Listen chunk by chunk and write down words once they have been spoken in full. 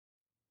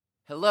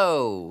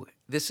Hello,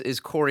 this is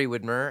Corey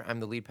Widmer. I'm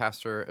the lead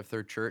pastor of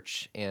Third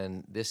Church,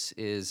 and this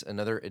is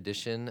another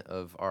edition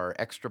of our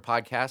extra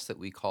podcast that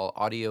we call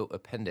Audio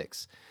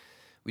Appendix.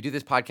 We do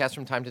this podcast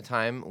from time to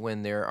time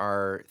when there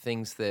are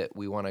things that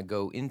we want to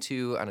go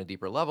into on a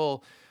deeper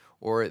level,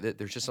 or that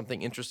there's just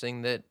something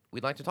interesting that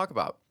we'd like to talk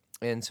about.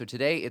 And so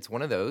today it's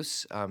one of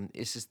those.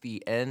 This is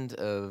the end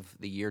of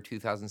the year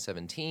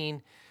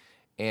 2017.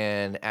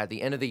 And at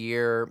the end of the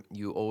year,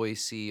 you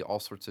always see all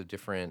sorts of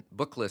different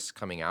book lists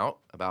coming out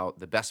about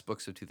the best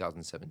books of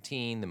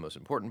 2017, the most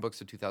important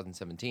books of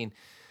 2017.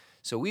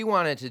 So we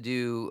wanted to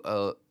do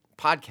a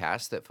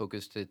podcast that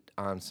focused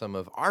on some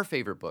of our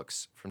favorite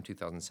books from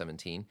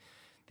 2017.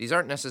 These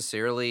aren't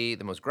necessarily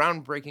the most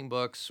groundbreaking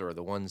books or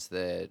the ones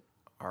that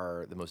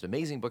are the most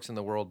amazing books in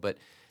the world, but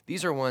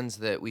these are ones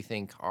that we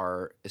think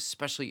are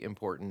especially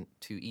important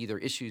to either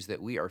issues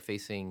that we are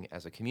facing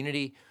as a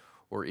community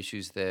or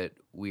issues that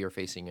we are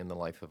facing in the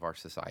life of our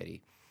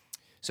society.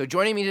 So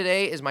joining me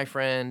today is my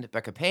friend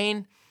Becca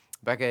Payne.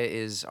 Becca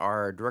is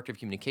our Director of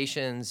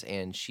Communications,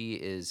 and she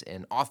is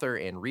an author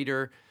and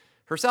reader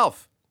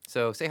herself.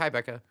 So say hi,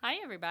 Becca. Hi,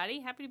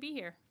 everybody. Happy to be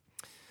here.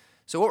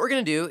 So what we're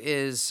going to do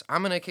is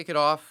I'm going to kick it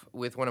off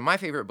with one of my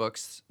favorite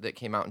books that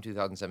came out in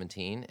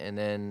 2017, and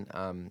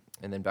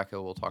then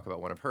Becca will talk about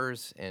one of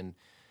hers, and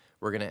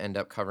we're going to end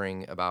up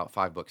covering about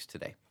 5 books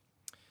today.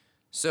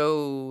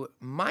 So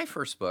my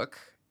first book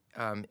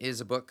is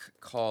a book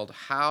called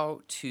How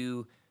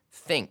to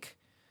Think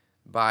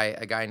by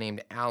a guy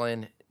named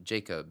Alan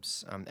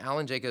Jacobs.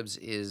 Alan Jacobs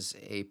is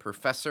a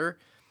professor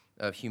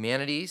of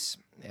humanities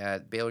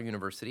at Baylor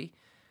University.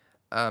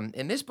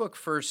 And this book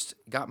first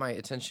got my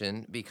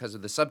attention because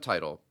of the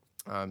subtitle.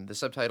 The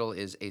subtitle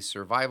is A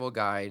Survival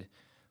Guide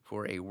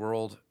for a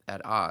World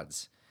at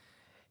Odds.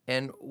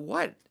 And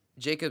what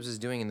Jacobs is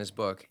doing in this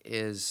book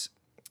is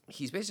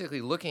he's basically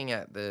looking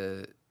at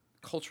the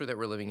culture that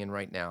we're living in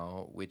right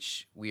now,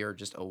 which we are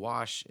just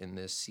awash in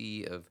this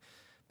sea of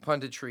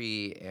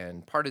punditry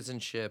and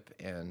partisanship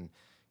and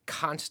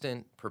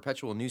constant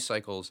perpetual news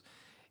cycles.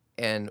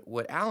 And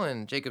what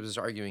Alan Jacobs is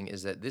arguing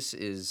is that this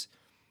is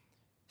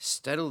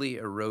steadily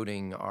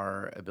eroding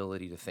our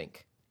ability to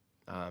think,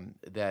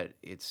 that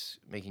it's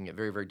making it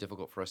very, very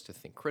difficult for us to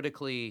think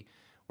critically.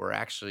 We're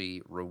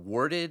actually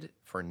rewarded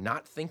for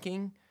not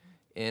thinking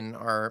in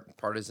our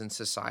partisan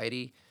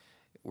society.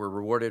 We're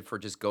rewarded for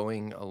just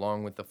going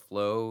along with the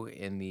flow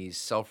in these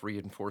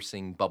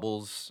self-reinforcing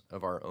bubbles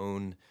of our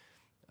own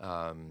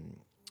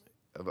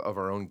of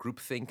our own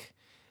groupthink.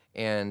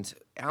 And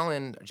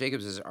Alan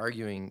Jacobs is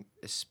arguing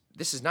this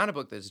is not a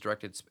book that's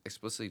directed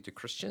explicitly to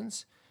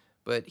Christians,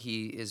 but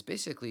he is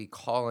basically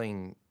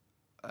calling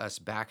us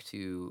back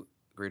to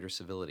greater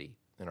civility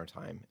in our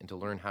time and to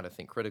learn how to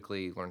think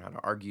critically, learn how to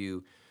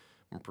argue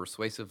more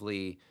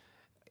persuasively,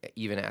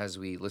 even as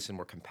we listen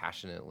more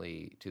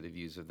compassionately to the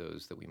views of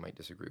those that we might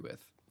disagree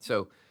with.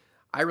 So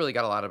I really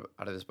got a lot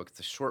out of this book.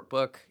 It's a short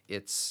book.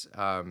 It's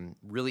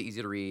really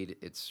easy to read.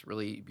 It's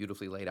really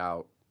beautifully laid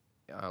out.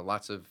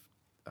 Lots of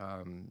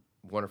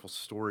wonderful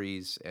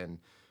stories, and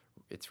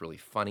it's really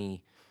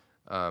funny.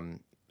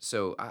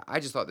 So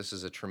I just thought this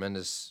is a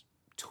tremendous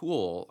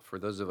tool for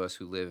those of us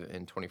who live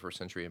in 21st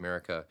century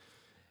America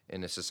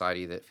in a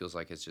society that feels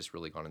like it's just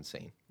really gone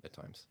insane at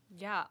times.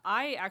 Yeah,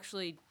 I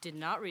actually did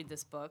not read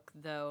this book,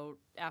 though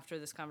after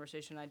this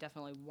conversation I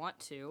definitely want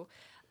to.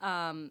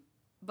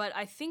 But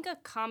I think a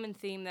common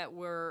theme that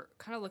we're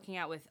kind of looking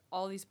at with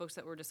all these books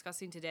that we're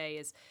discussing today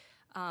is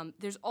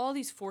there's all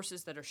these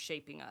forces that are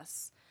shaping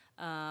us.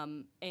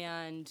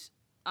 And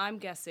I'm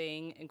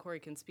guessing, and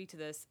Corey can speak to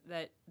this,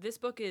 that this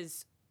book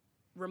is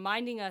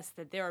reminding us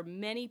that there are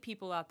many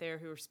people out there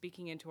who are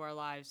speaking into our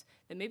lives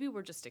that maybe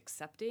we're just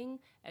accepting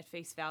at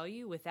face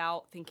value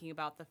without thinking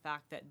about the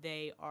fact that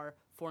they are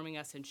forming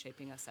us and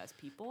shaping us as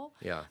people.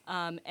 Yeah.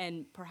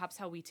 And perhaps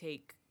how we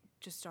take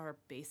just our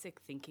basic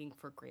thinking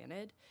for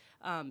granted.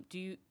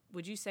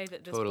 Would you say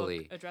that this Totally.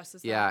 book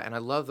addresses that? Yeah, and I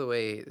love the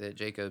way that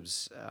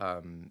Jacobs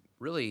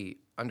really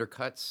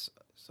undercuts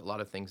a lot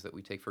of things that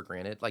we take for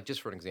granted. Like, just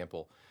for an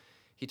example,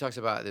 he talks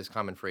about this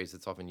common phrase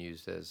that's often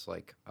used as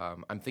like,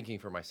 I'm thinking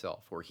for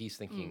myself, or he's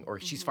thinking, or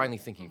she's finally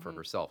thinking for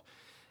herself.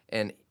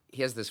 And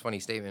he has this funny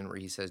statement where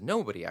he says,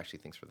 nobody actually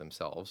thinks for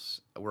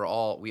themselves.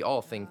 We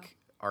all think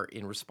are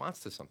in response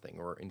to something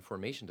or in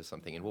formation to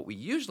something. And what we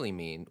usually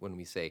mean when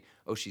we say,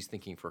 oh, she's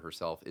thinking for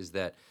herself, is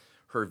that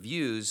her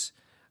views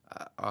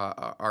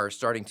are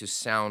starting to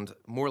sound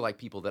more like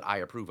people that I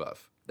approve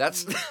of.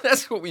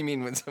 That's what we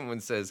mean when someone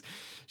says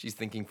she's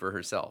thinking for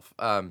herself.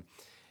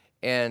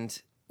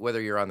 And whether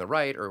you're on the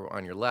right or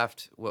on your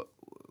left,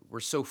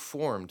 we're so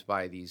formed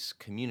by these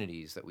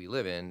communities that we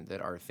live in that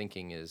our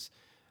thinking is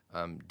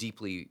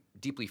deeply,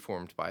 deeply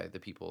formed by the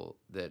people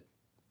that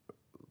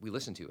we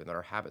listen to and that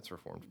our habits are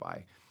formed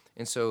by.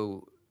 And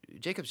so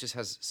Jacobs just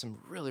has some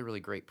really, really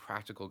great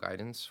practical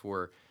guidance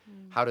for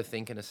how to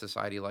think in a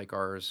society like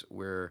ours,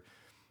 where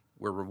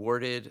we're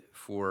rewarded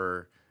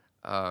for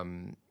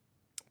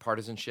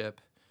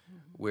partisanship,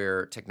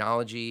 where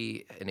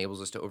technology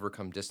enables us to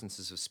overcome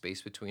distances of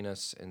space between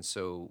us, and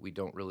so we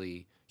don't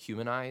really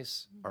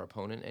humanize our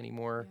opponent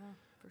anymore. Yeah,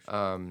 for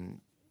sure.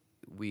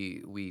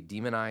 We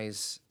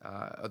demonize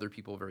other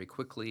people very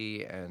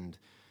quickly and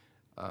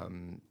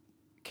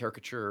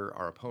caricature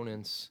our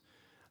opponents.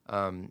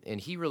 And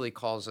he really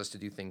calls us to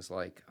do things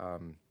like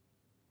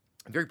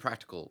very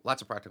practical,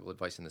 lots of practical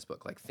advice in this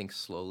book, like think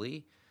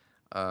slowly.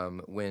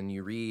 When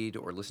you read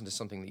or listen to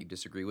something that you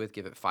disagree with,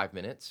 give it 5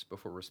 minutes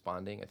before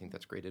responding. I think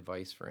that's great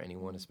advice for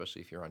anyone,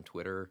 especially if you're on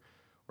Twitter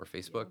or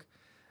Facebook.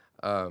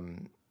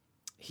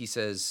 He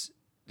says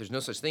there's no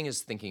such thing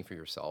as thinking for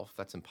yourself.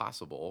 That's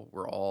impossible.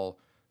 We're all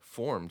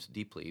formed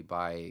deeply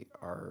by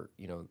our,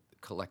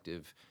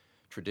 collective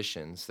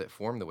traditions that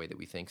form the way that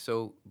we think.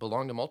 So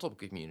belong to multiple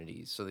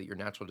communities so that your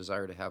natural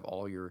desire to have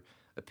all your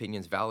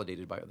opinions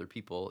validated by other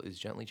people is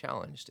gently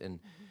challenged. And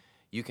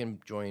you can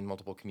join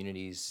multiple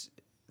communities.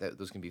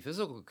 Those can be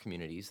physical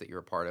communities that you're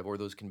a part of, or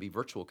those can be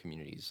virtual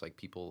communities,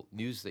 like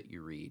news that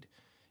you read.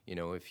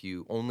 If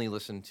you only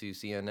listen to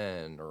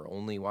CNN or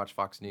only watch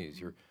Fox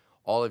News,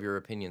 all of your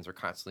opinions are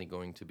constantly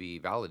going to be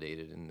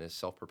validated in this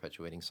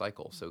self-perpetuating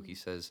cycle. So he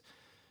says,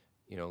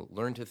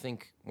 learn to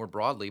think more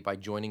broadly by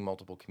joining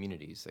multiple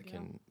communities that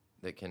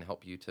can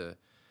help you to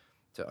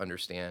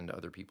understand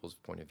other people's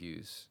point of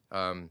views.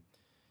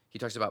 He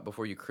talks about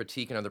before you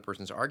critique another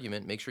person's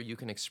argument, make sure you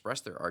can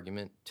express their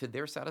argument to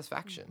their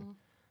satisfaction,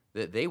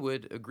 that they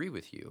would agree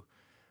with you,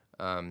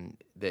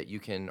 that you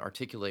can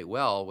articulate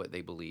well what they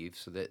believe,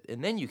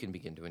 and then you can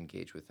begin to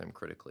engage with them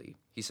critically.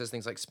 He says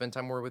things like spend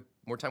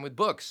more time with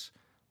books,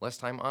 less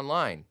time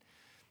online.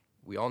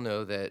 We all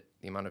know that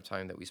the amount of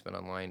time that we spend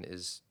online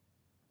is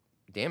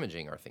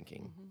damaging our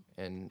thinking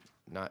and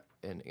not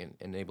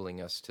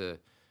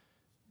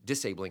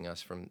disabling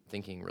us from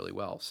thinking really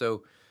well.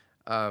 So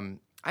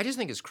I just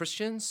think as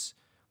Christians,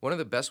 one of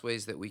the best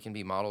ways that we can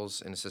be models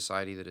in a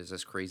society that is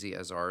as crazy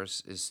as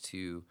ours is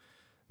to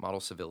model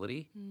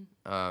civility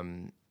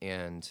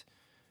and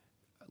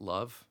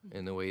love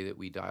in the way that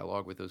we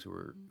dialogue with those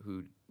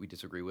who we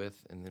disagree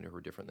with and who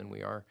are different than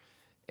we are.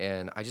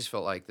 And I just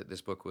felt like that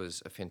this book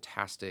was a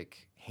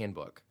fantastic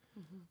handbook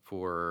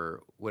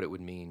for what it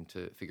would mean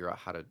to figure out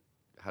how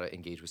to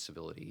engage with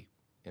civility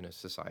in a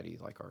society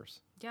like ours.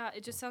 Yeah,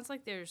 it just sounds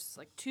like there's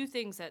like two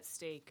things at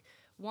stake.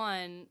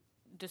 One,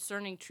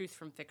 discerning truth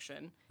from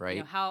fiction.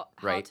 Right. How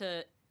Right.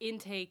 to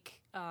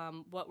intake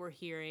what we're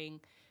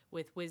hearing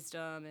with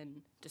wisdom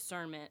and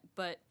discernment.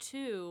 But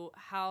two,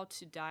 how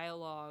to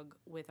dialogue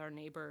with our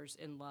neighbors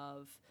in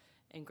love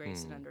and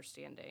grace and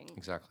understanding.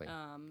 Exactly.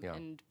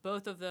 And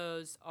both of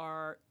those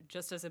are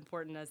just as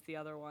important as the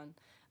other one.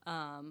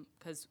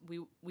 Because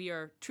we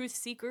are truth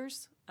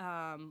seekers.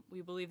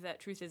 We believe that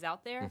truth is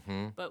out there,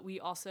 but we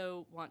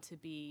also want to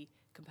be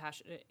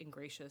compassionate and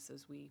gracious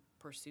as we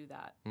pursue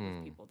that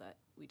with people that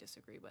we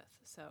disagree with.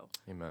 So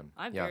Amen.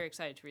 I'm very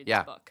excited to read Yeah,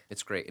 this book.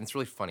 it's great. And it's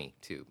really funny,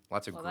 too.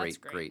 Lots of That's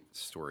great. great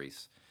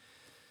stories.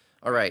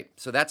 All right,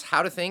 so that's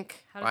How to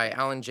Think How to by Think.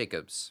 Alan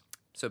Jacobs.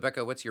 So,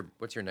 Becca, what's your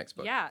next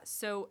book? Yeah,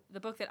 so the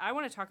book that I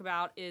want to talk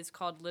about is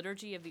called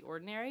Liturgy of the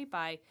Ordinary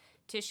by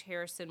Tish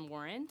Harrison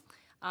Warren.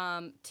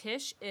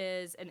 Tish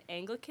is an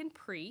Anglican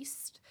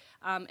priest,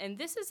 and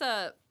this is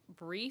a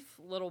brief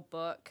little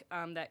book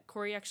that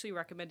Corey actually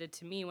recommended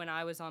to me when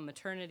I was on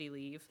maternity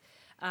leave,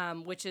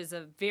 which is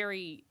a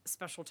very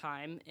special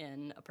time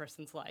in a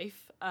person's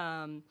life,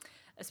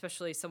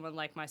 especially someone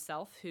like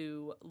myself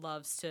who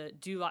loves to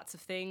do lots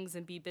of things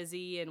and be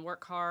busy and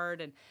work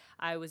hard. And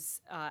I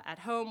was at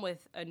home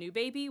with a new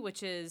baby,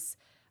 which is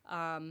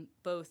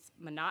both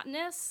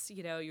monotonous,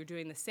 you're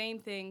doing the same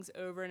things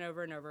over and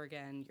over and over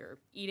again. You're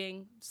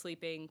eating,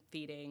 sleeping,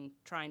 feeding,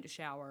 trying to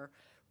shower,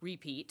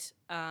 repeat.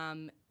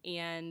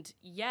 And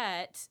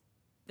yet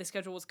the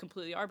schedule was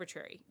completely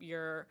arbitrary.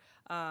 You're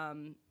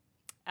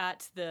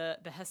at the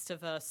behest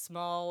of a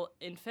small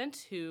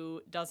infant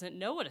who doesn't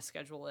know what a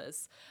schedule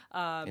is.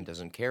 And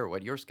doesn't care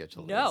what your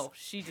schedule is. No,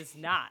 she does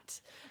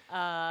not.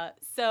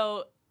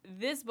 So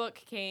this book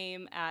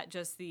came at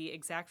just the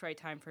exact right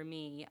time for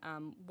me.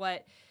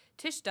 What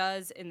Tish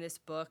does in this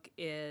book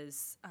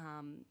is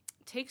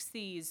takes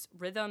these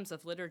rhythms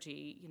of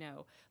liturgy.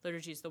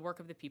 Liturgy is the work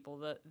of the people.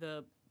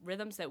 The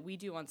rhythms that we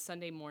do on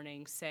Sunday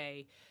morning,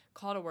 say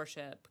call to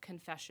worship,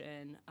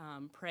 confession,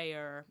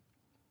 prayer,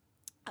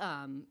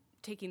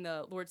 taking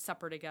the Lord's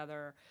Supper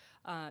together.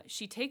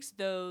 She takes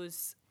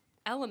those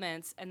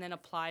elements and then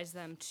applies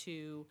them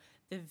to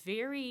the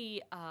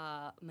very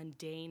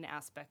mundane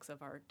aspects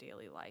of our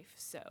daily life.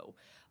 So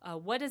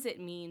what does it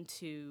mean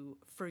to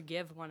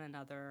forgive one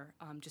another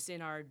just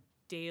in our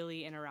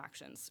daily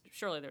interactions?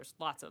 Surely there's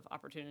lots of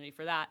opportunity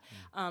for that.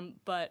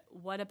 But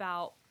what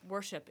about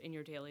worship in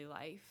your daily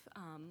life?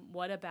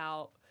 What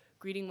about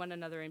greeting one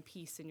another in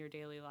peace in your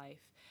daily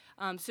life?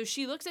 So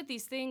she looks at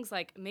these things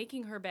like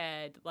making her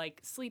bed, like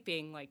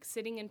sleeping, like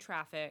sitting in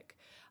traffic,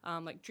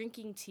 like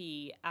drinking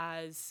tea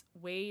as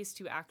ways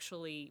to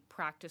actually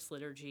practice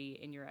liturgy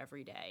in your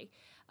everyday.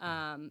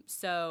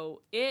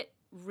 So it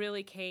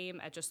really came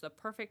at just the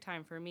perfect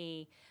time for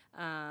me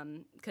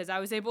because I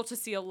was able to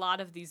see a lot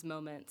of these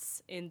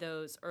moments in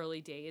those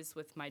early days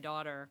with my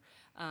daughter.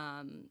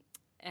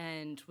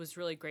 and was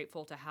really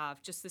grateful to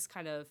have just this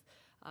kind of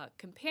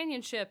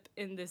companionship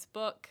in this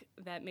book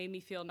that made me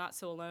feel not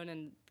so alone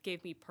and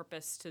gave me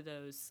purpose to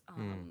those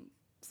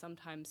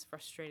sometimes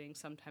frustrating,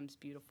 sometimes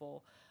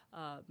beautiful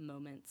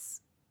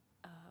moments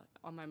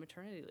on my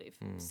maternity leave.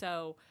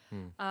 So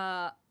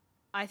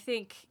I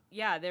think,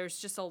 there's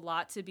just a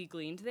lot to be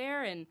gleaned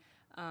there. And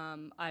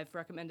I've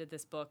recommended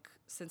this book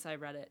since I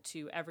read it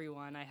to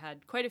everyone. I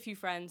had quite a few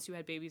friends who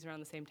had babies around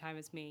the same time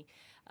as me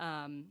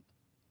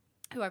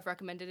who I've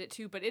recommended it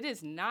to, but it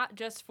is not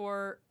just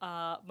for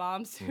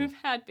moms who've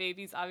had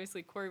babies.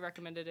 Obviously, Corey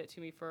recommended it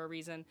to me for a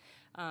reason,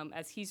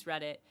 as he's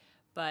read it.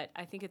 But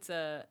I think it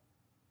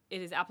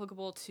is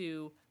applicable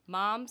to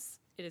moms.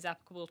 It is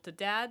applicable to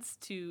dads,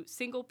 to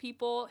single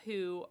people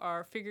who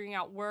are figuring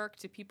out work,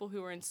 to people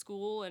who are in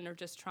school and are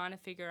just trying to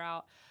figure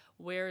out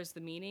where is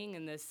the meaning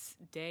in this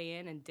day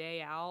in and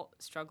day out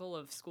struggle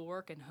of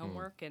schoolwork and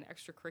homework and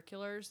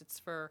extracurriculars. It's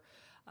for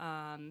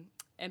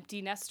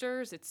empty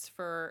nesters. It's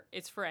for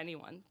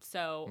anyone.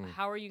 So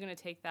how are you going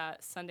to take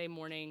that Sunday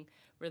morning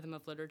rhythm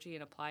of liturgy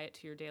and apply it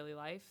to your daily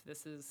life?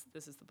 This is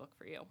the book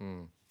for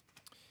you.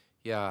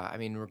 Yeah, I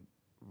mean,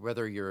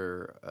 whether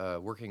you're a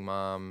working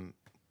mom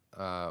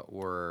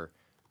or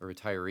a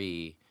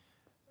retiree,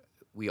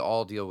 we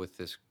all deal with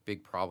this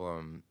big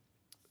problem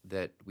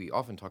that we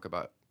often talk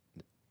about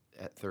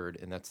at Third,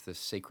 and that's the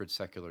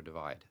sacred-secular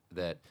divide,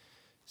 that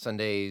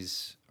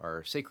Sundays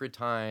are sacred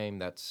time,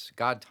 that's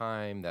God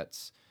time,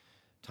 that's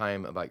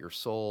time about your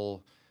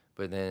soul,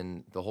 but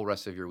then the whole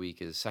rest of your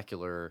week is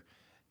secular,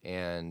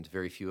 and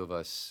very few of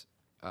us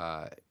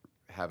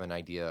have an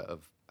idea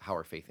of how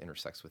our faith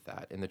intersects with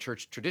that. And the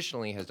church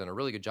traditionally has done a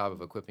really good job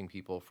of equipping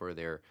people for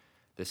the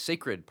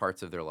sacred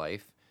parts of their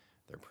life,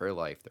 their prayer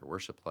life, their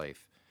worship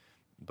life,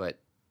 but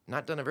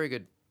not done a very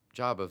good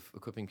job of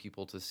equipping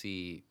people to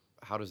see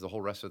how does the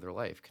whole rest of their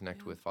life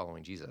connect with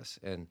following Jesus.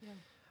 And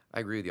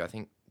I agree with you. I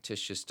think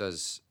Tish just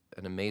does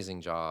an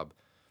amazing job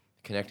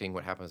connecting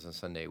what happens on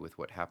Sunday with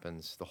what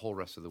happens the whole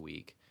rest of the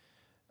week,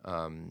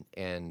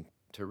 and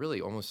to really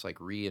almost like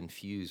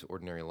re-infuse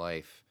ordinary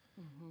life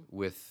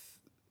with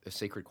a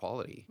sacred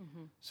quality,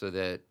 so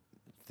that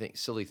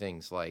silly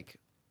things like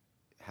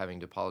having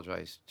to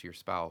apologize to your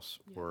spouse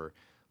or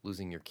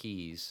losing your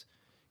keys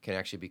can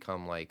actually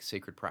become like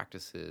sacred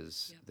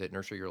practices that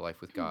nurture your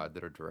life with God,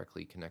 that are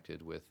directly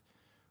connected with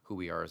who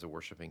we are as a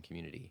worshiping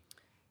community.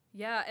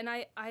 Yeah, and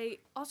I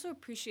also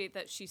appreciate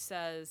that she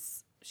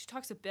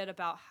talks a bit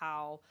about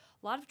how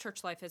a lot of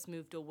church life has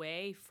moved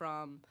away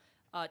from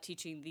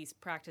teaching these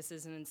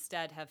practices and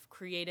instead have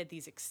created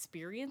these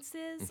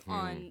experiences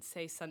on,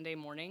 say, Sunday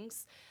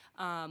mornings,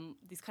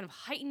 these kind of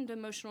heightened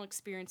emotional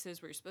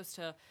experiences where you're supposed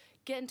to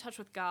get in touch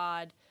with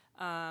God,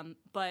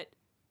 but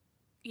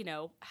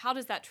how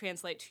does that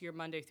translate to your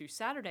Monday through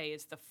Saturday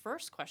is the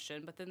first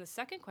question. But then the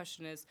second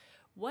question is,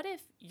 what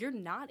if you're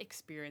not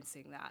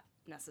experiencing that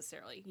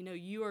necessarily?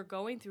 You are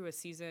going through a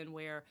season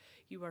where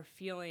you are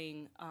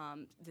feeling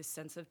this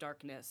sense of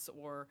darkness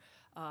or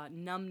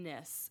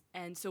numbness.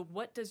 And so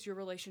what does your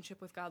relationship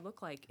with God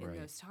look like in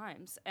those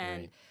times?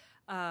 And,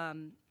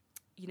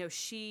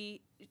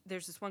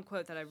 there's this one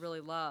quote that I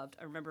really loved.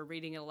 I remember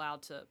reading it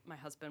aloud to my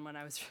husband when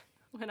I was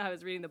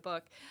reading the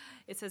book.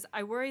 It says,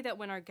 "I worry that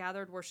when our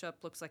gathered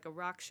worship looks like a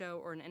rock show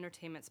or an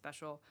entertainment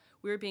special,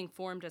 we're being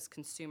formed as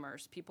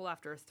consumers, people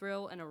after a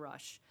thrill and a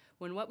rush,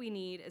 when what we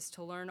need is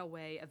to learn a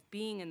way of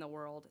being in the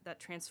world that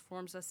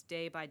transforms us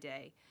day by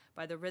day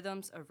by the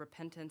rhythms of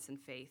repentance and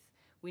faith.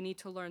 We need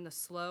to learn the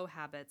slow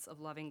habits of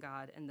loving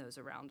God and those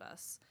around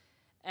us."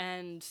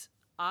 And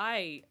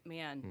I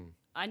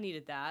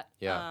needed that.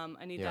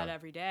 I need that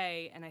every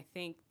day. And I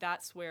think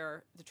that's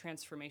where the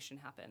transformation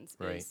happens,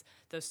 is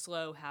those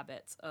slow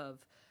habits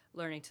of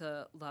learning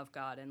to love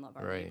God and love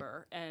our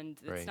neighbor. And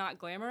it's not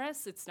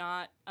glamorous. It's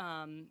not,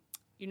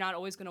 you're not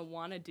always going to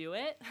want to do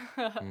it.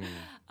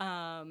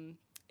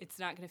 It's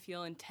not going to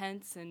feel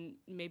intense and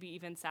maybe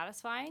even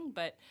satisfying,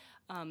 but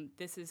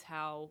this is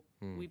how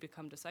we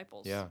become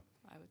disciples. Yeah.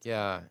 I would say.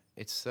 Yeah,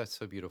 that's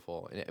so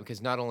beautiful.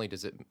 Because not only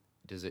does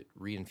it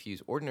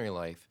re-infuse ordinary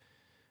life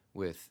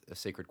with a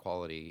sacred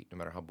quality, no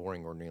matter how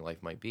boring ordinary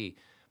life might be,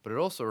 but it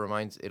also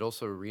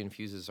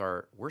re-infuses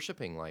our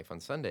worshiping life on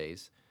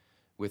Sundays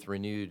with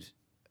renewed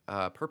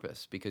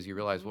purpose, because you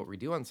realize what we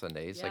do on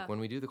Sundays, like when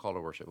we do the call to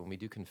worship, when we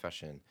do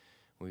confession,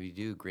 when we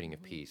do greeting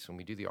of peace, when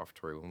we do the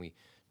offertory, when we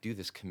do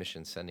this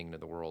commission sending to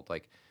the world,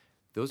 like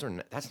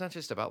that's not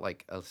just about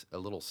like a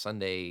little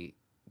Sunday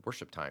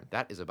worship time.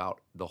 That is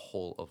about the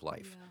whole of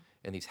life. Yeah.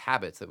 And these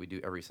habits that we do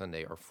every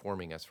Sunday are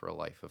forming us for a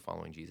life of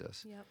following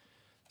Jesus. Yep.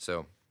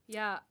 So.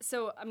 Yeah.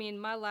 So, I mean,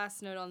 my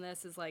last note on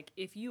this is like,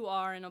 if you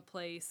are in a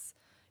place,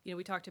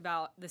 we talked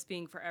about this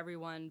being for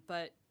everyone,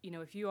 but,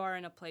 if you are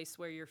in a place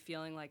where you're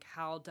feeling like,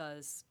 how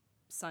does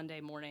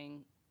Sunday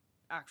morning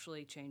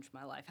actually change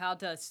my life? How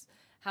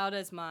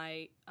does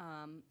my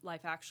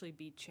life actually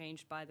be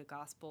changed by the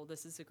gospel?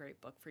 This is a great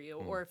book for you.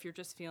 Or if you're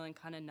just feeling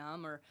kind of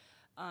numb or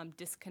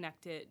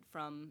disconnected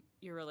from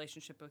your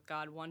relationship with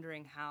God,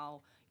 wondering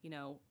how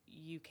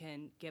you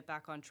can get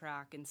back on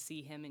track and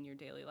see Him in your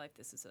daily life,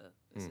 this is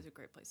a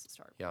great place to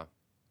start. Yeah,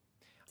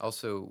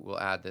 Also, we'll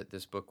add that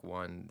this book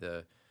won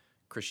the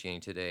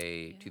Christianity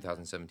Today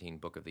 2017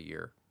 Book of the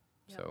Year.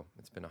 Yep. So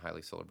it's been a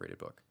highly celebrated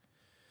book.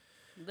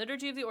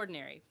 Liturgy of the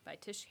Ordinary by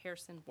Tish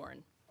Harrison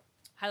Warren.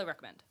 Highly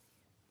recommend.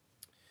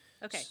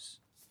 Okay.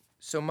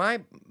 So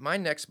my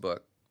next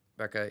book,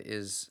 Becca,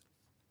 is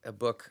a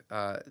book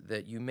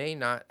that you may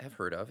not have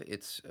heard of.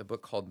 It's a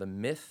book called The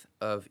Myth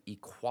of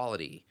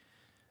Equality,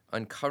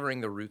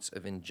 Uncovering the Roots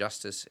of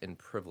Injustice and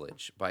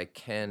Privilege by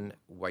Ken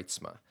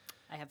Weitzma.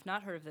 I have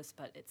not heard of this,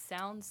 but it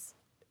sounds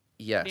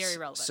Yes. very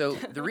relevant. So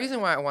the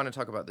reason why I want to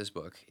talk about this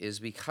book is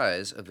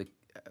because of the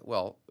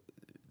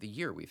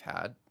year we've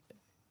had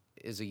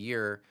is a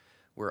year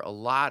where a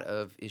lot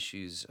of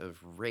issues of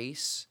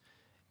race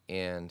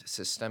and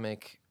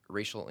systemic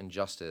racial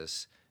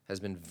injustice has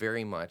been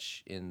very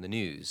much in the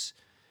news.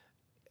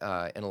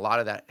 And a lot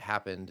of that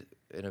happened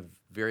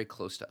very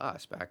close to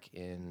us back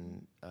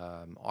in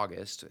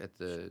August at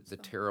the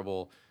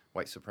terrible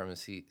white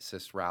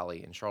supremacist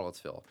rally in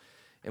Charlottesville.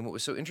 And what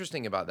was so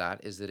interesting about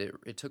that is that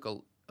it took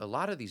a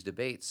lot of these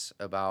debates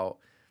about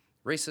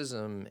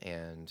racism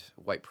and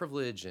white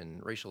privilege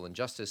and racial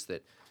injustice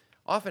that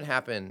often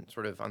happen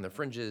sort of on the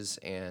fringes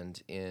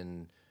and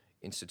in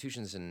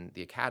institutions in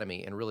the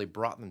academy, and really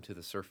brought them to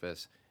the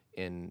surface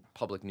in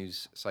public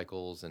news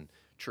cycles and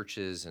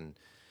churches. And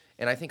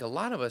I think a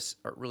lot of us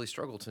really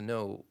struggle to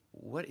know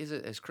what is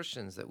it as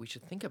Christians that we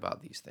should think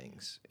about these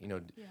things.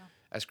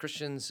 As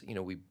Christians,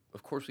 we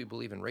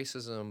believe in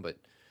racism, but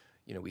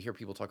we hear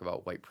people talk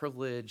about white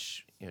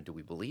privilege. Do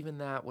we believe in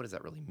that? What does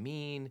that really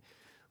mean?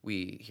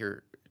 We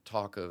hear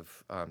talk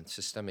of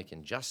systemic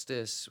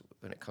injustice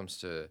when it comes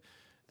to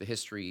the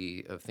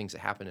history of things that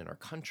happen in our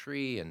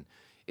country. And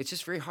it's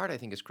just very hard, I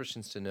think, as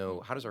Christians to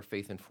know, how does our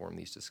faith inform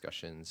these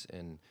discussions,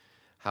 and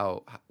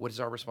what is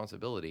our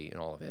responsibility in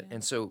all of it? Yeah.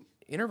 And so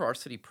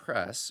InterVarsity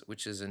Press,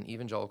 which is an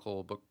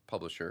evangelical book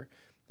publisher,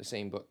 the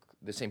same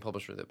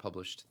publisher that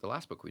published the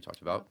last book we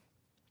talked about,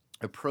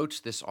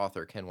 approached this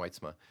author, Ken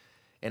Weitzma,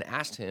 and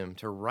asked him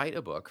to write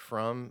a book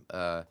from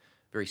a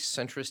very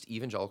centrist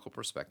evangelical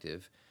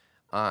perspective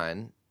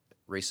on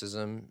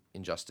racism,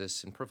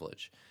 injustice, and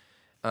privilege.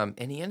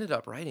 And he ended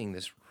up writing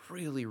this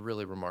really,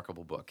 really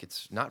remarkable book.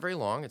 It's not very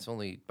long. It's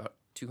only about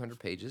 200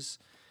 pages.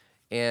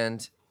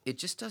 And it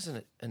just does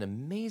an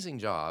amazing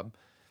job.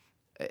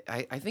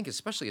 I think,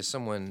 especially as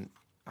someone,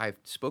 I've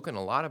spoken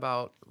a lot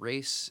about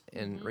race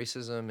and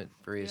racism at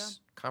various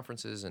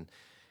conferences, and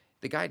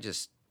the guy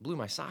just blew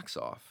my socks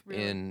off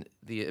in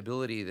the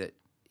ability that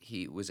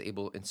he was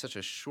able, in such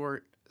a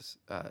short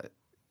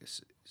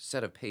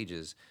set of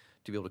pages,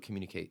 to be able to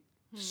communicate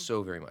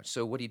so very much.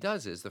 So what he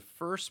does is, the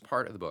first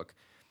part of the book,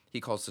 he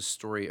calls the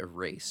story of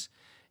race.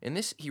 And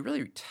this, he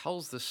really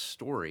tells the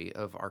story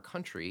of our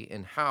country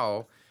and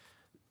how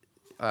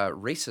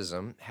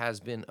racism has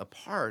been a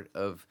part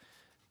of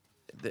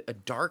a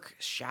dark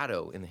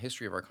shadow in the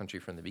history of our country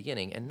from the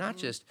beginning, and not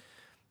just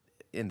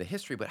in the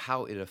history, but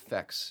how it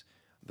affects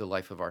the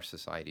life of our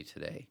society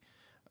today.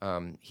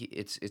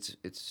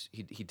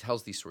 He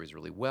tells these stories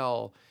really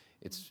well.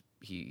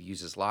 He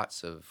uses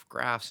lots of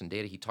graphs and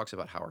data. He talks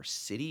about how our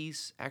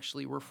cities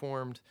actually were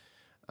formed.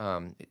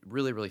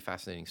 Really, really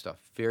fascinating stuff.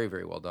 Very,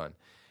 very well done.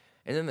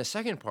 And then the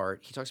second part,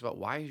 he talks about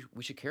why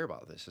we should care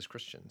about this as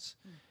Christians.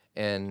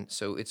 And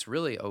so it's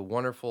really a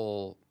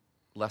wonderful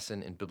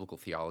lesson in biblical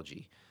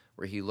theology,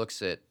 where he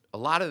looks at a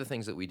lot of the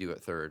things that we do at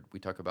Third. We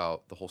talk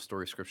about the whole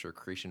story of Scripture,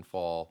 creation,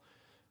 fall,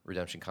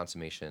 redemption,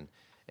 consummation,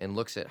 and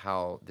looks at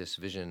how this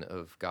vision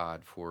of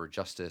God for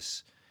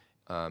justice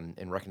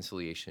and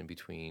reconciliation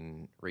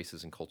between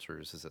races and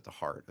cultures is at the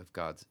heart of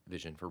God's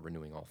vision for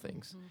renewing all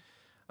things.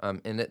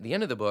 And at the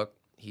end of the book,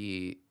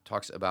 he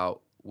talks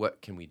about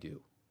what can we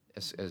do.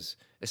 As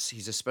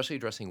he's especially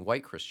addressing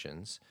white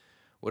Christians,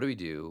 what do we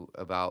do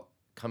about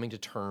coming to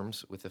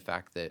terms with the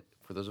fact that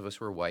for those of us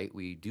who are white,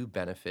 we do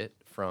benefit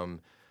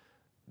from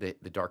the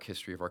dark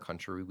history of our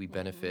country. We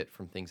benefit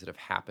from things that have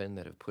happened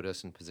that have put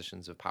us in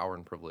positions of power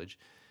and privilege.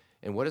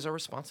 And what is our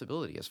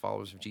responsibility as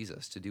followers of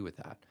Jesus to do with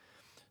that?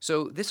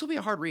 So this will be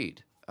a hard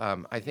read.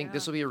 I think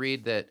this will be a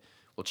read that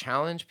will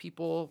challenge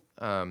people.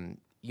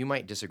 You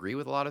might disagree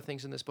with a lot of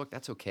things in this book.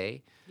 That's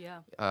okay.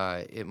 Yeah.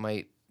 It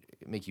might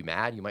make you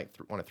mad. You might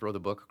want to throw the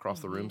book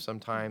across the room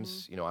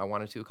sometimes. I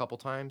wanted to a couple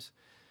times.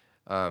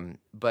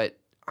 But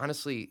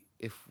honestly,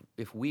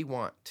 if we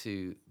want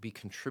to be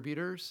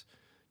contributors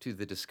to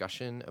the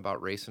discussion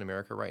about race in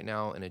America right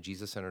now in a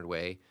Jesus-centered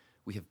way,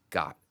 we have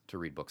got to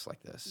read books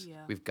like this.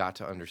 Yeah. We've got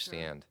to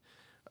understand.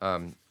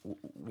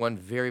 One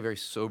very, very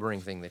sobering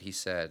thing that he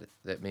said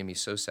that made me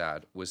so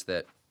sad was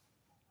that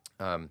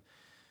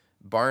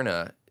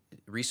Barna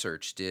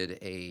Research did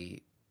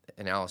a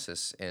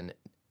analysis and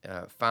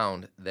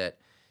found that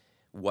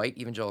white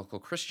evangelical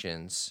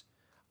Christians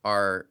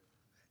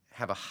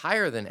have a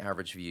higher than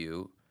average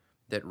view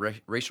that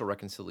racial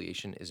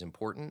reconciliation is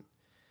important,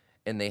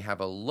 and they have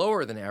a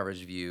lower than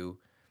average view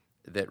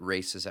that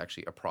race is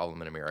actually a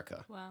problem in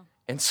America. Wow.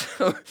 And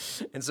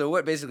so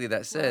what basically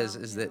that says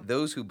Wow, is yeah. that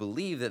those who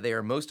believe that they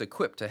are most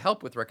equipped to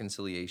help with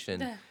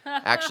reconciliation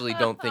actually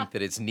don't think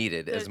that it's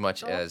needed as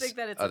much Don't as think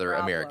that it's a other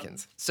problem.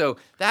 Americans. So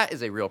that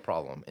is a real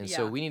problem. And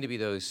so Yeah. we need to be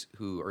those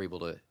who are able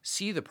to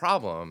see the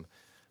problem,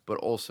 but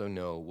also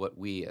know what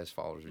we as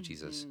followers of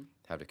Jesus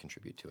have to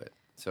contribute to it.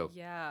 So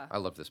Yeah. I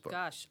love this book.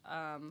 Gosh,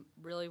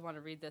 really want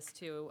to read this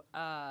too.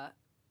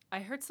 I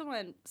heard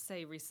someone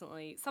say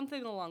recently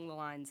something along the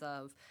lines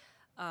of,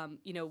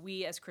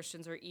 we as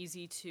Christians are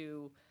easy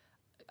to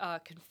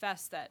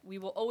confess that we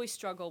will always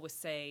struggle with,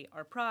 say,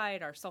 our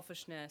pride, our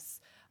selfishness,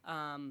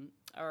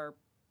 our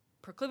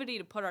proclivity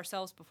to put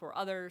ourselves before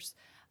others.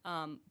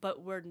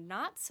 But we're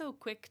not so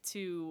quick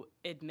to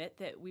admit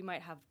that we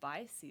might have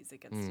biases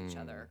against each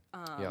other.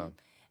 Yeah.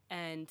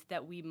 And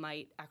that we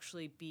might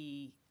actually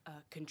be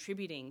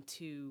contributing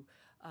to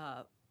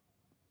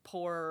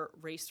poor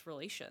race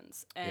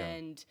relations.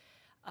 And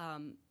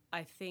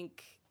I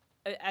think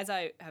as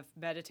I have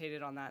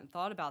meditated on that and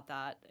thought about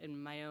that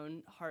in my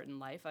own heart and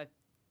life, I've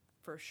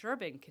for sure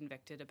been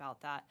convicted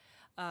about that.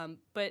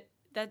 But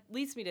that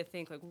leads me to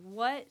think, like,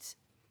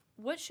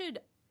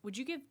 would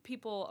you give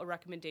people a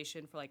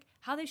recommendation for, like,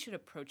 how they should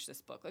approach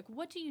this book? Like,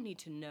 what do you need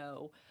to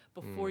know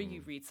before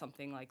you read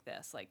something like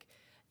this? Like,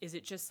 is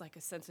it just like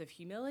a sense of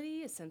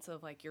humility, a sense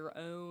of like your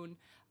own,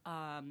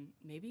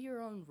 maybe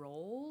your own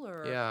role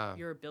or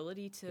your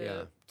ability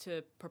to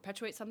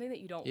perpetuate something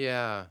that you don't,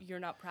 you're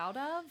not proud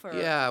of? Or?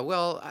 Yeah.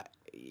 Well,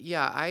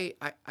 I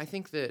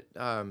think that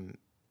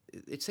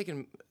it's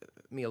taken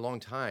me a long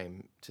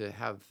time to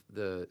have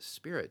the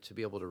spirit to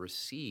be able to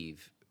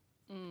receive,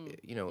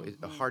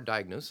 a hard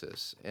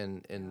diagnosis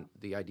and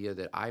the idea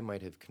that I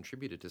might have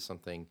contributed to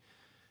something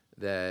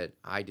that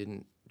I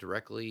didn't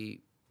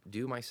directly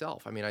do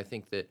myself. I mean, I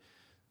think that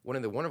one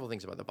of the wonderful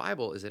things about the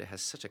Bible is that it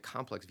has such a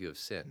complex view of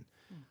sin.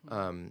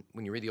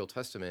 When you read the Old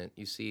Testament,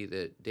 you see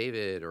that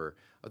David or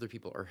other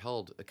people are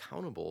held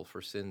accountable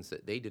for sins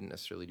that they didn't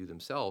necessarily do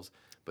themselves,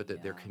 but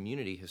that their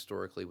community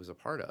historically was a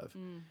part of,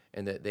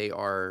 and that they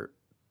are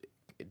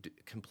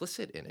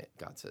complicit in it,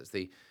 God says.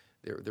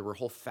 There were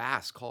whole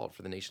fasts called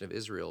for the nation of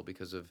Israel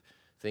because of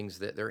things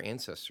that their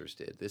ancestors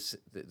did.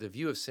 The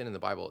view of sin in the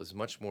Bible is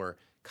much more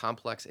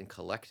complex and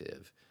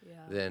collective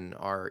than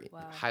our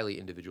highly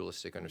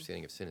individualistic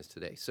understanding of sin is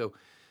today. So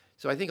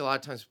I think a lot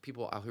of times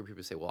I'll hear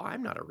people say, "Well,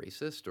 I'm not a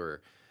racist,"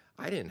 or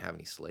 "I didn't have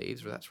any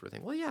slaves," or that sort of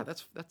thing. Well, yeah,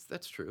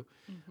 that's true,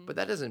 but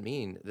that doesn't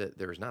mean that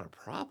there's not a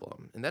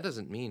problem, and that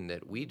doesn't mean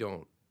that we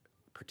don't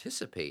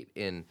participate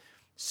in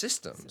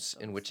systems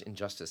in which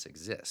injustice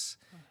exists.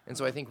 And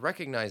so I think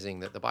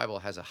recognizing that the Bible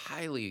has a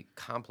highly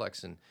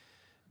complex and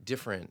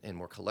different and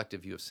more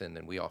collective view of sin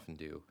than we often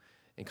do,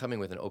 and coming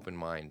with an open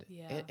mind,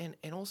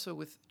 and also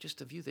with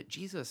just a view that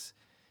Jesus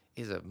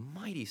is a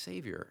mighty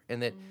Savior,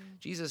 and that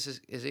Jesus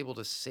is able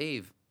to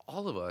save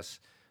all of us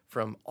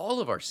from all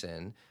of our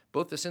sin,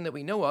 both the sin that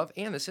we know of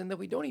and the sin that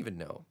we don't even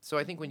know. So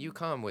I think when you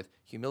come with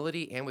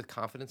humility and with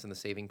confidence in the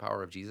saving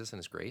power of Jesus and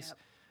His grace,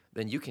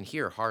 then you can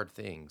hear hard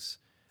things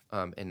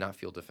and not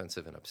feel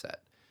defensive and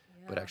upset,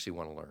 but actually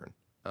want to learn.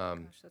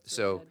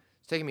 So really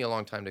it's taken me a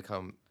long time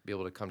to be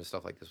able to come to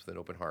stuff like this with an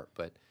open heart,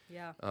 but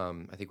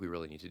I think we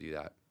really need to do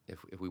that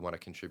if we want to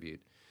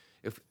contribute.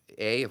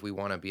 If we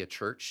want to be a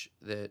church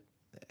that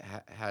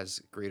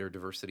has greater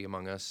diversity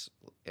among us,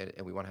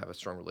 and we want to have a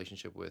strong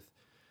relationship with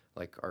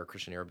like our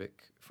Christian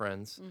Arabic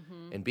friends,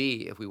 and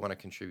B, if we want to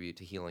contribute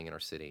to healing in our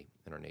city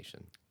and our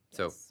nation.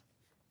 So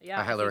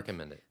I highly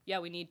recommend it. Yeah,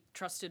 we need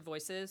trusted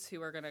voices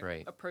who are going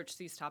to approach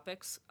these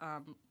topics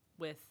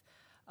with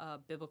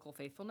biblical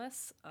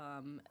faithfulness.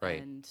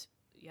 And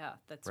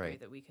that's great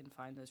that we can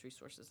find those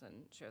resources and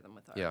share them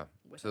with our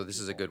So this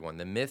is a good one.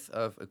 The Myth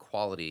of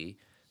Equality,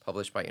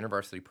 published by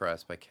InterVarsity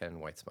Press by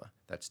Ken Weitzma.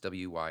 That's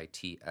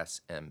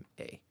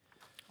Wytsma.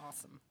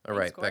 Awesome. All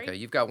right, Corey. Becca,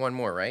 you've got one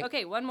more, right?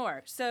 Okay, one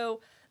more.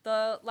 So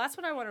the last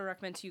one I want to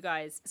recommend to you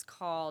guys is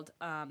called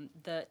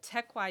The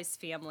TechWise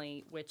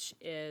Family, which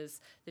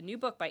is the new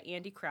book by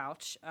Andy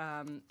Crouch.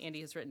 Andy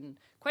has written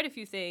quite a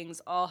few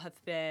things. All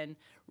have been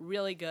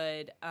really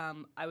good.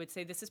 I would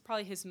say this is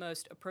probably his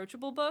most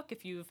approachable book.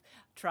 If you've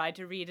tried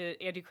to read an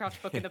Andy Crouch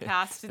book in the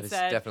past and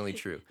said, definitely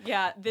true.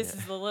 This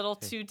is a little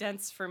too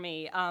dense for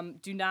me,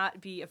 do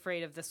not be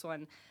afraid of this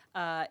one.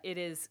 It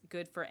is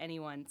good for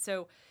anyone.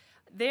 So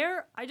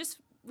I just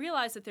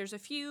realized that there's a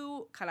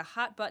few kind of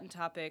hot button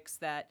topics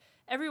that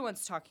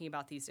everyone's talking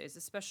about these days,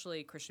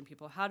 especially Christian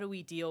people. How do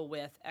we deal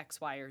with X,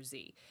 Y, or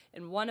Z?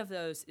 And one of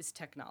those is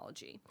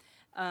technology.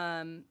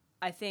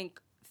 I think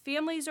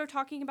families are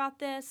talking about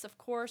this, of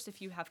course,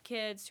 if you have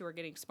kids who are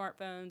getting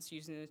smartphones,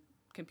 using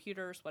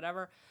computers,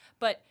 whatever.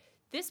 But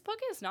this book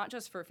is not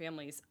just for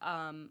families.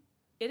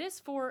 It is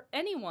for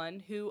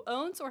anyone who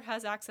owns or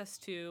has access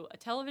to a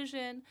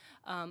television,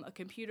 a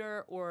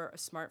computer, or a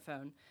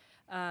smartphone.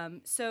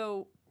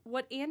 So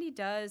what Andy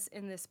does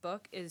in this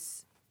book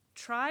is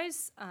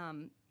tries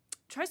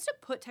to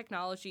put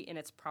technology in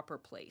its proper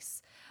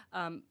place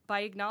by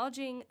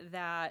acknowledging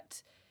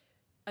that,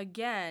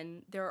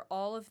 again, there are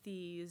all of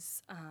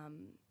these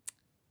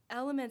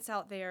elements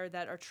out there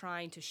that are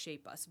trying to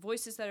shape us,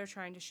 voices that are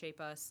trying to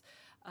shape us,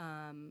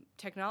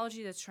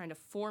 technology that's trying to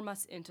form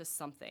us into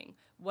something.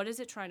 What is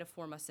it trying to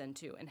form us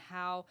into, and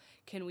how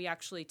can we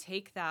actually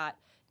take that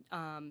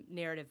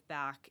narrative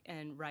back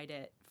and write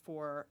it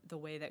for the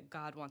way that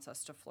God wants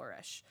us to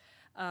flourish?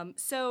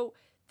 So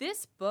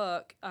this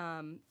book,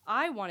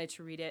 I wanted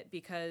to read it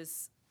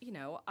because,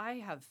 I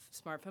have a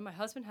smartphone. My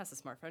husband has a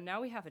smartphone.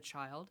 Now we have a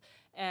child.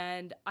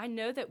 And I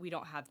know that we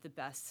don't have the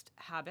best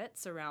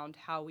habits around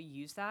how we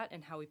use that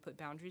and how we put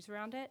boundaries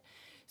around it.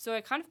 So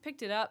I kind of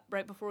picked it up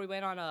right before we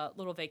went on a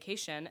little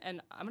vacation.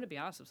 And I'm going to be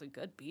honest, it was a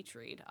good beach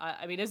read.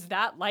 I mean, it's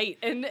that light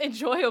and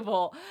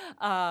enjoyable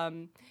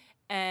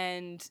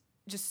and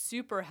just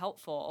super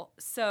helpful.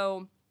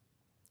 So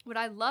what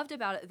I loved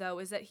about it, though,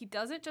 is that he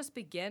doesn't just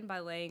begin by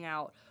laying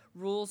out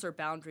rules or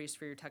boundaries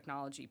for your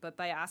technology, but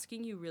by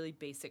asking you really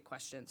basic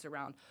questions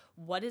around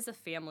what is a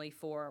family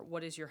for,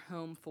 what is your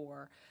home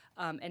for,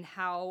 and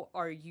how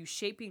are you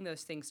shaping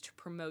those things to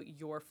promote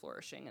your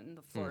flourishing and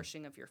the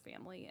flourishing of your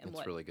family and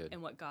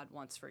what God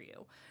wants for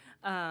you.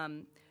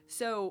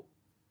 So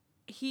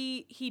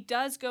he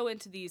does go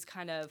into these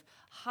kind of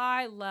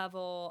high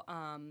level,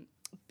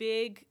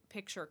 big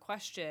picture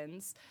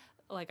questions,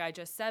 like I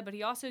just said, but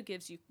he also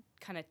gives you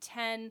kind of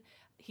 10,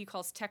 he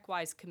calls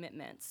tech-wise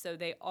commitments. So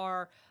they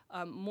are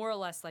more or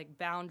less like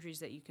boundaries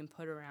that you can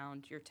put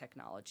around your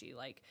technology.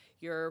 Like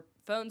your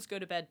phones go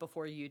to bed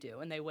before you do,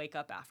 and they wake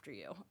up after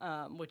you,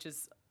 which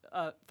is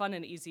a fun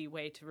and easy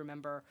way to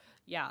remember,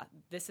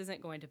 this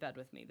isn't going to bed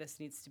with me. This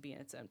needs to be in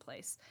its own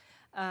place.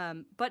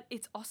 But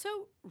it's also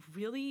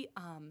really,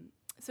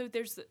 so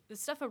there's the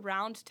stuff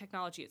around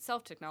technology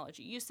itself,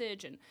 technology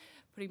usage, and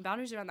putting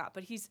boundaries around that.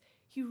 But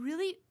he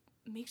really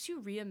makes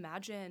you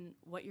reimagine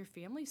what your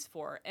family's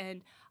for.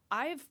 And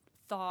I've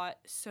thought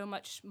so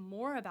much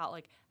more about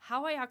like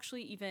how I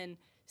actually even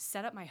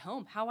set up my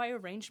home, how I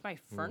arrange my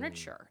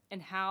furniture,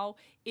 and how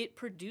it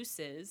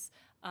produces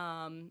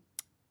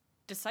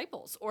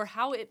disciples, or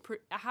how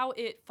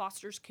it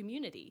fosters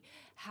community.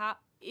 How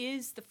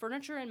is the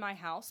furniture in my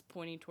house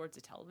pointing towards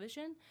a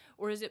television,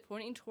 or is it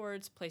pointing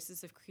towards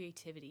places of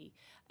creativity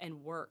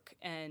and work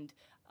and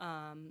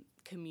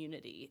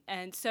community?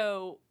 And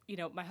so,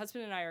 my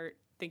husband and I are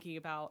thinking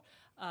about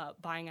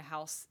buying a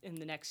house in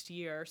the next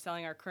year,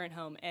 selling our current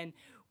home, and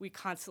we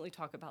constantly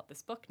talk about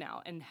this book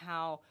now and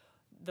how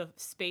the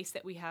space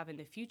that we have in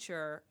the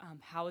future,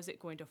 how is it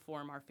going to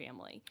form our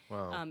family?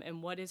 Wow.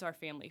 And what is our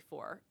family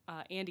for?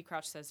 Andy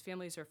Crouch says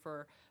families are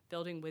for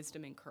building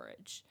wisdom and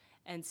courage.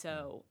 And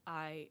so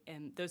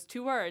those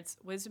two words,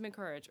 wisdom and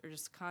courage, are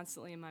just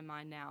constantly in my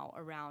mind now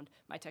around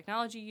my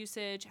technology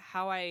usage,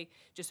 how I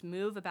just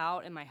move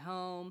about in my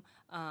home,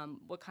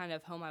 what kind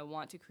of home I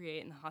want to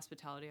create, and the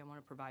hospitality I want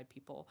to provide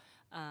people.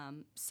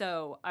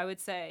 So I would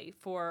say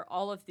for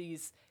all of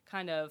these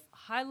kind of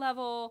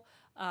high-level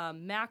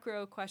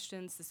macro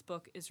questions, this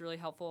book is really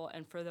helpful.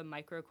 And for the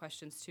micro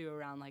questions, too,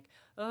 around like,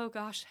 oh,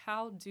 gosh,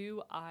 how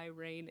do I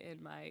rein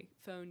in my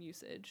phone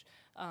usage?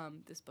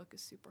 This book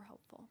is super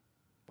helpful.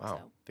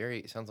 Wow.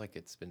 Sounds like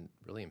it's been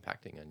really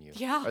impacting on you.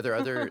 Yeah. Are there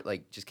other,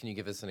 can you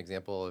give us an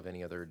example of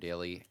any other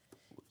daily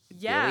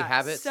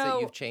habits that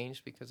you've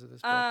changed because of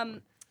this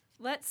book?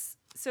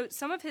 So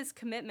some of his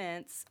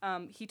commitments,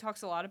 he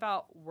talks a lot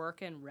about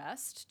work and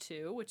rest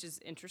too, which is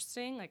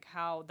interesting, like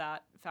how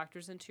that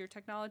factors into your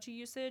technology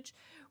usage,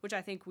 which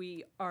I think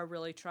we are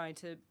really trying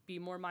to be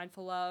more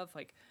mindful of,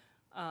 like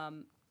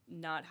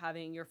not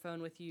having your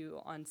phone with you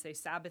on, say,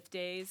 Sabbath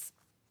days,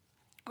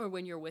 or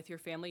when you're with your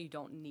family, you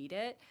don't need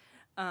it.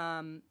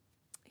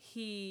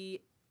 He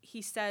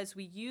says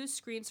we use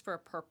screens for a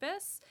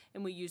purpose,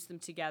 and we use them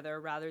together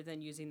rather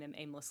than using them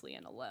aimlessly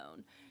and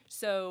alone.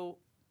 So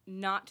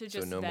not to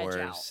just no veg more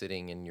out.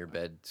 Sitting in your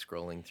bed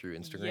scrolling through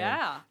Instagram.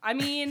 Yeah, I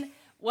mean,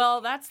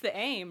 well, that's the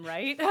aim,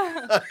 right?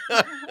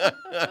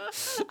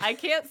 I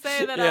can't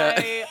say that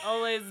I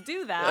always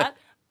do that.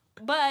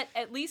 But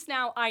at least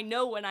now I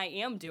know when I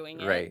am doing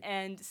it, right.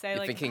 And say,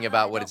 You're thinking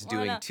about what it's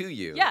doing to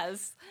you.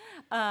 Yes.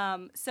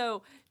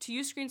 So to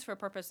use screens for a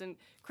purpose, and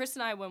Chris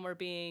and I,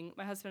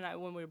 my husband and I,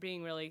 when we're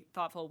being really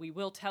thoughtful, we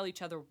will tell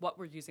each other what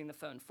we're using the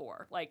phone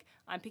for. Like,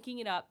 I'm picking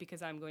it up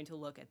because I'm going to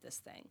look at this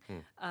thing.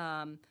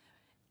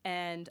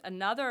 And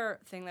another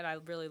thing that I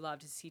really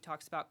loved is he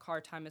talks about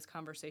car time as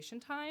conversation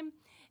time,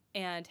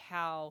 and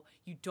how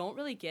you don't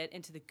really get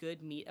into the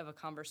good meat of a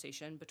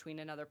conversation between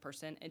another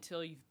person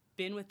until you've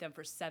been with them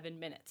for 7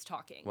 minutes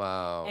talking.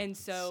 Wow. And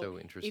so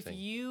interesting. If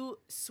you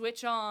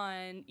switch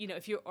on,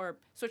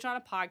 switch on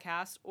a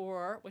podcast,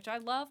 or, which I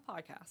love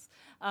podcasts.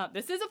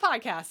 This is a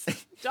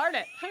podcast. Darn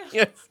it.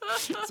 Yes.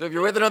 So if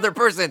you're with another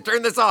person,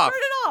 turn this off.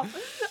 Turn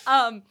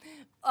it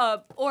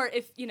off. Or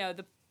if,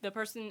 the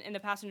person in the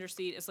passenger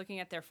seat is looking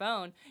at their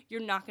phone,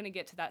 you're not going to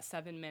get to that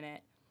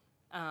 7-minute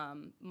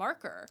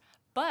marker.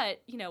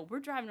 But, we're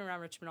driving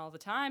around Richmond all the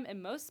time,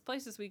 and most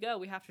places we go,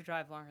 we have to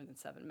drive longer than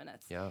 7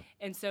 minutes. Yeah.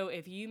 And so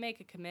if you make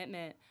a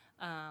commitment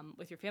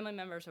with your family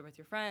members or with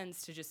your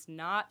friends to just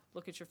not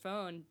look at your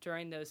phone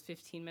during those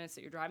 15 minutes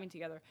that you're driving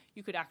together,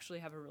 you could actually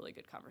have a really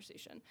good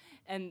conversation.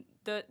 And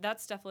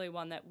that's definitely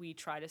one that we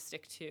try to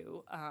stick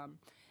to.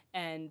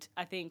 And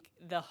I think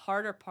the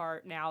harder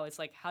part now is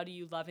like, how do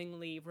you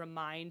lovingly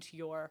remind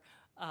your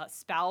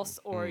spouse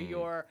or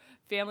your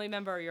family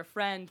member or your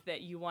friend that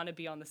you want to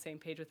be on the same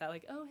page with that?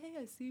 Like, oh, hey,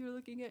 I see you're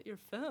looking at your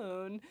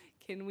phone.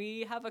 Can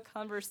we have a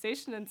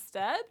conversation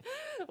instead?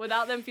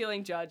 Without them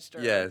feeling judged.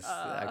 Or, Yes,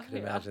 I could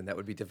imagine that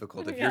would be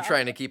difficult if you're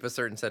trying to keep a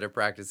certain set of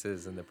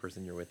practices and the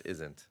person you're with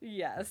isn't.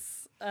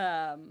 Yes.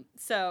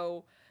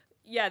 So,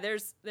 yeah,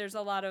 there's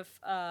a lot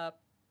of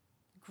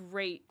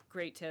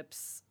great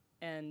tips,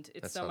 and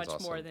it's so much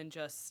more awesome. than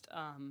just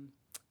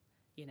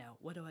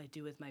what do I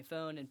do with my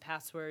phone and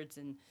passwords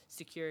and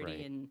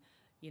security and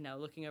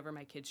looking over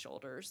my kids'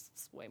 shoulders.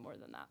 It's way more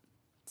than that.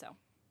 So.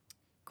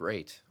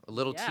 Great. A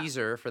little Yeah.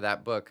 teaser for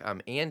that book.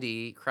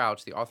 Andy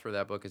Crouch, the author of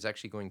that book, is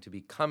actually going to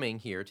be coming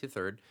here to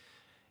Third,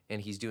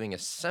 and he's doing a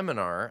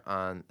seminar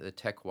on the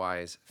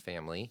TechWise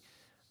family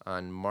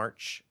on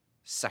March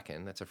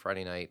 2nd. That's a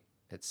Friday night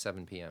at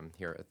 7 p.m.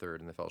 here at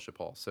Third in the Fellowship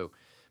Hall. So,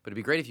 but it'd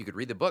be great if you could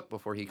read the book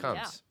before he comes.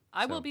 Yeah.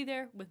 I So, will be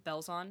there with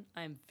bells on.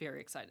 I'm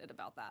very excited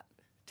about that.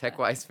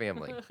 TechWise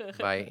Family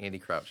by Andy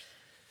Crouch.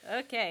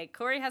 Okay,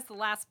 Corey has the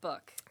last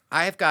book.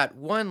 I've got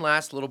one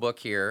last little book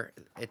here.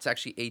 It's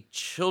actually a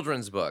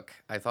children's book.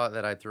 I thought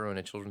that I'd throw in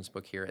a children's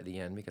book here at the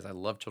end because I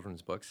love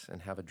children's books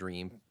and have a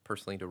dream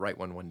personally to write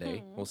one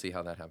day. We'll see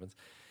how that happens,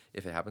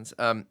 if it happens.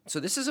 So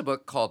this is a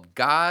book called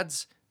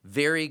God's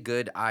Very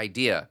Good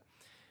Idea.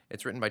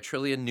 It's written by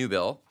Trillian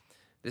Newbill.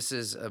 This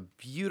is a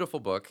beautiful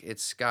book.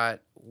 It's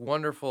got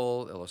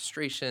wonderful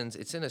illustrations.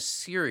 It's in a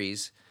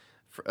series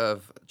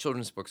of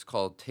children's books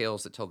called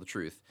Tales That Tell the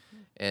Truth.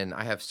 And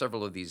I have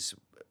several of these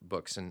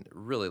books and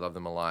really love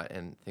them a lot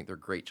and think they're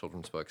great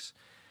children's books.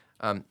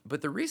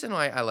 But the reason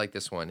why I like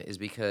this one is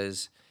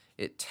because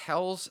it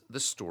tells the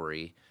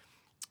story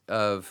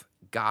of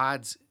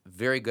God's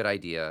very good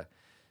idea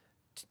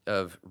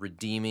of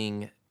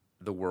redeeming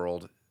the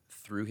world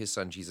through his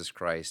son Jesus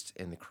Christ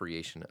and the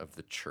creation of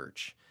the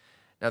church.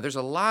 Now, there's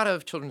a lot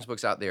of children's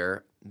books out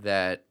there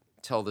that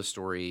tell the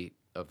story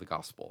of the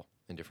gospel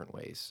in different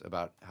ways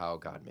about how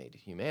God made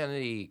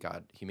humanity,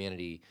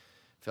 humanity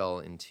fell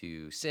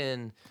into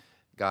sin,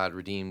 God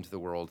redeemed the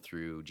world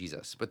through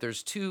Jesus. But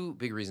there's two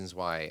big reasons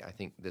why I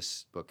think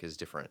this book is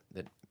different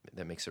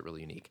that makes it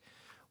really unique.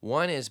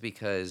 One is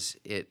because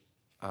it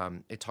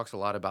talks a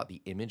lot about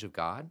the image of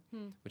God,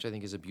 which I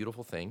think is a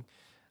beautiful thing.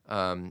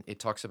 It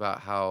talks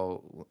about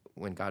how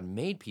when God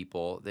made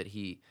people, that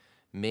he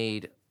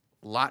made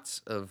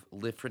lots of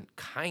different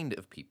kind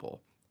of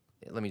people.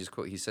 Let me just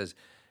quote. He says,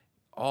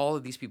 all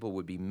of these people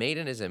would be made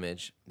in his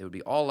image. They would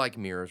be all like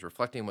mirrors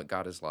reflecting what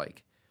God is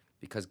like.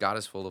 Because God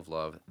is full of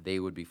love, they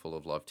would be full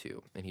of love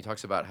too. And he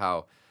talks about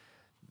how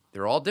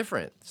they're all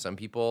different. Some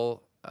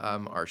people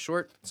are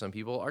short. Some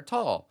people are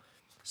tall.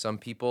 Some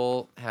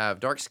people have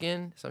dark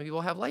skin. Some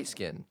people have light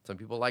skin. Some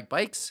people like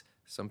bikes.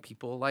 Some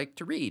people like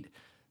to read.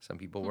 Some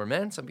people were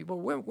men. Some people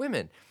were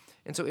women.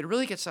 And so it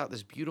really gets out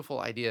this beautiful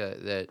idea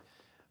that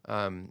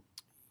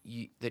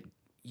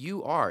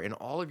you are, in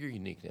all of your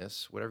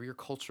uniqueness, whatever your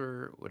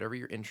culture, whatever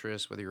your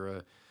interests, whether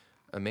you're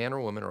a man or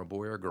a woman or a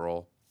boy or a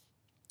girl,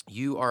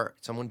 you are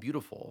someone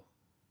beautiful,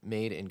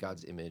 made in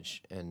God's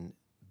image and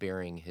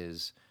bearing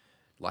his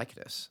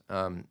likeness.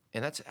 And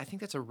I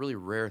think that's a really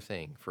rare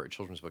thing for a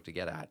children's book to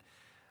get at.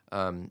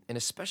 And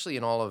especially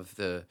in all of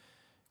the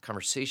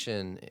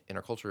conversation in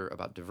our culture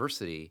about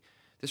diversity,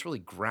 this really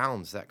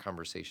grounds that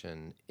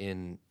conversation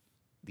in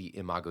the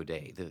imago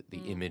Dei, the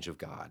image of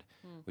God,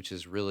 which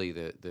is really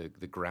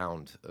the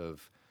ground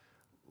of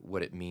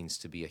what it means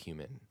to be a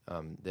human,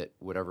 that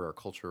whatever our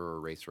culture or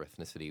race or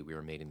ethnicity, we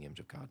were made in the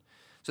image of God.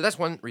 So that's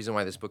one reason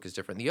why this book is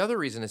different. The other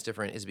reason it's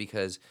different is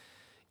because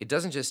it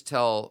doesn't just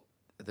tell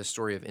the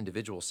story of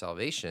individual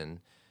salvation.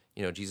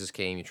 Jesus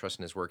came, you trust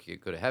in his work, you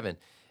go to heaven.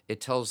 It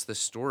tells the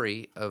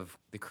story of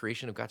the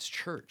creation of God's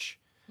church.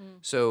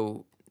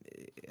 So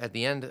at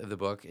the end of the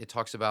book, it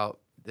talks about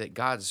that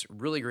God's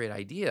really great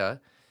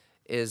idea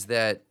is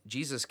that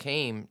Jesus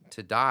came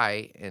to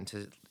die and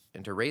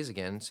to raise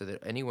again so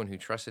that anyone who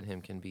trusts in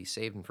him can be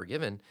saved and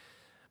forgiven.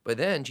 But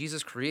then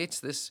Jesus creates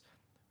this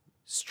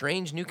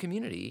strange new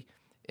community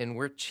in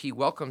which he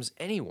welcomes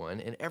anyone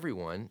and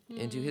everyone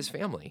into his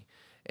family.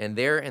 And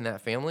there in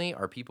that family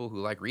are people who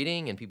like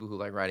reading and people who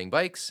like riding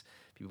bikes,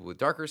 people with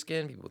darker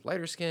skin, people with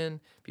lighter skin,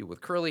 people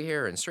with curly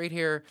hair and straight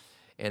hair.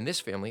 And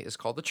this family is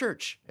called the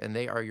church. And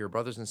they are your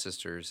brothers and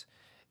sisters.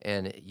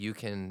 And you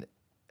can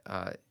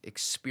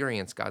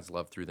experience God's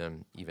love through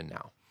them even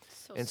now.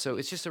 So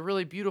it's just a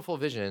really beautiful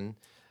vision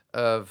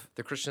of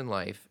the Christian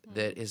life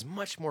that is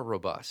much more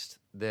robust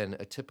than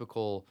a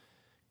typical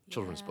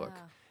children's book.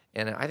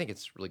 And I think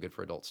it's really good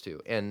for adults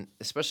too. And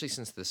especially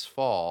since this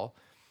fall,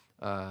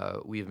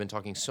 we have been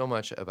talking so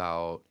much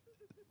about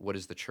what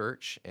is the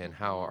church and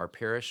how our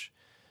parish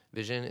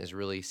vision is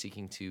really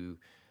seeking to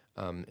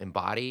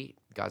embody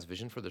God's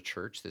vision for the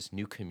church, this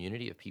new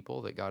community of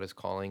people that God is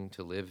calling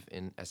to live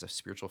in as a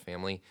spiritual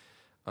family.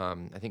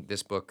 I think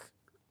this book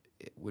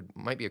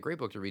might be a great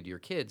book to read to your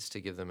kids to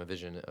give them a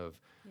vision of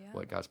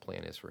what God's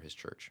plan is for his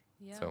church.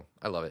 Yeah. So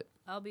I love it.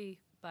 I'll be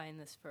buying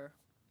this for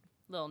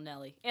little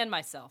Nellie and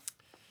myself.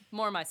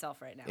 More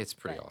myself right now. It's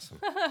pretty awesome.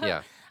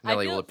 Yeah.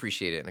 Nellie will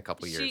appreciate it in a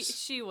couple years.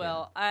 She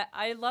will. Yeah.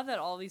 I love that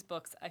all these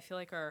books, I feel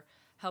like, are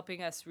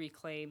helping us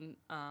reclaim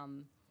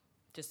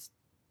just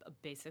a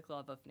basic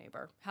love of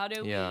neighbor. How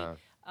do we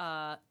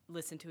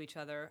listen to each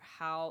other?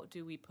 How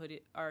do we put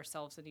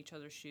ourselves in each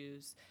other's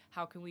shoes?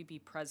 How can we be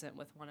present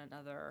with one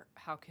another?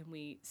 How can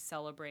we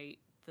celebrate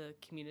the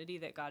community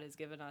that God has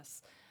given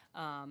us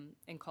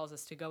and calls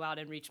us to go out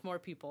and reach more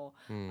people?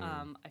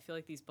 I feel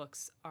like these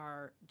books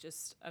are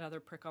just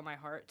another prick on my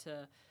heart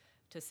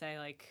to say,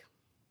 like,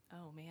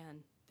 oh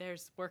man,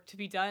 there's work to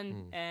be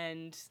done,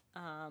 and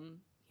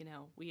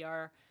we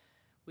are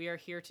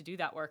here to do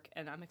that work,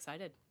 and I'm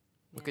excited.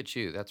 Look at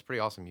you. That's pretty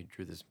awesome. You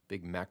drew this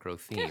big macro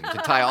theme to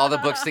tie all the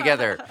books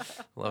together.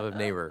 Love of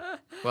neighbor.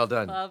 Well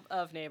done. Love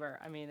of neighbor.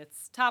 I mean,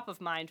 it's top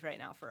of mind right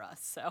now for us.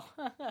 So.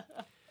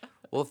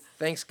 Well,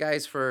 thanks,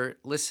 guys, for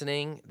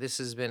listening. This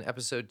has been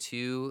episode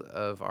 2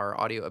 of our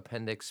Audio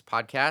Appendix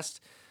podcast.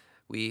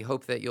 We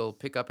hope that you'll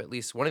pick up at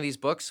least one of these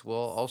books. We'll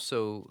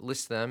also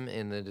list them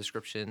in the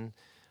description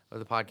of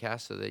the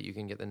podcast so that you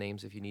can get the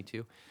names if you need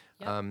to.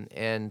 Yep.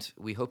 And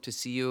we hope to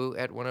see you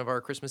at one of our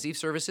Christmas Eve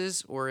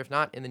services, or if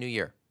not, in the new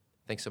year.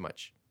 Thanks so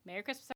much. Merry Christmas.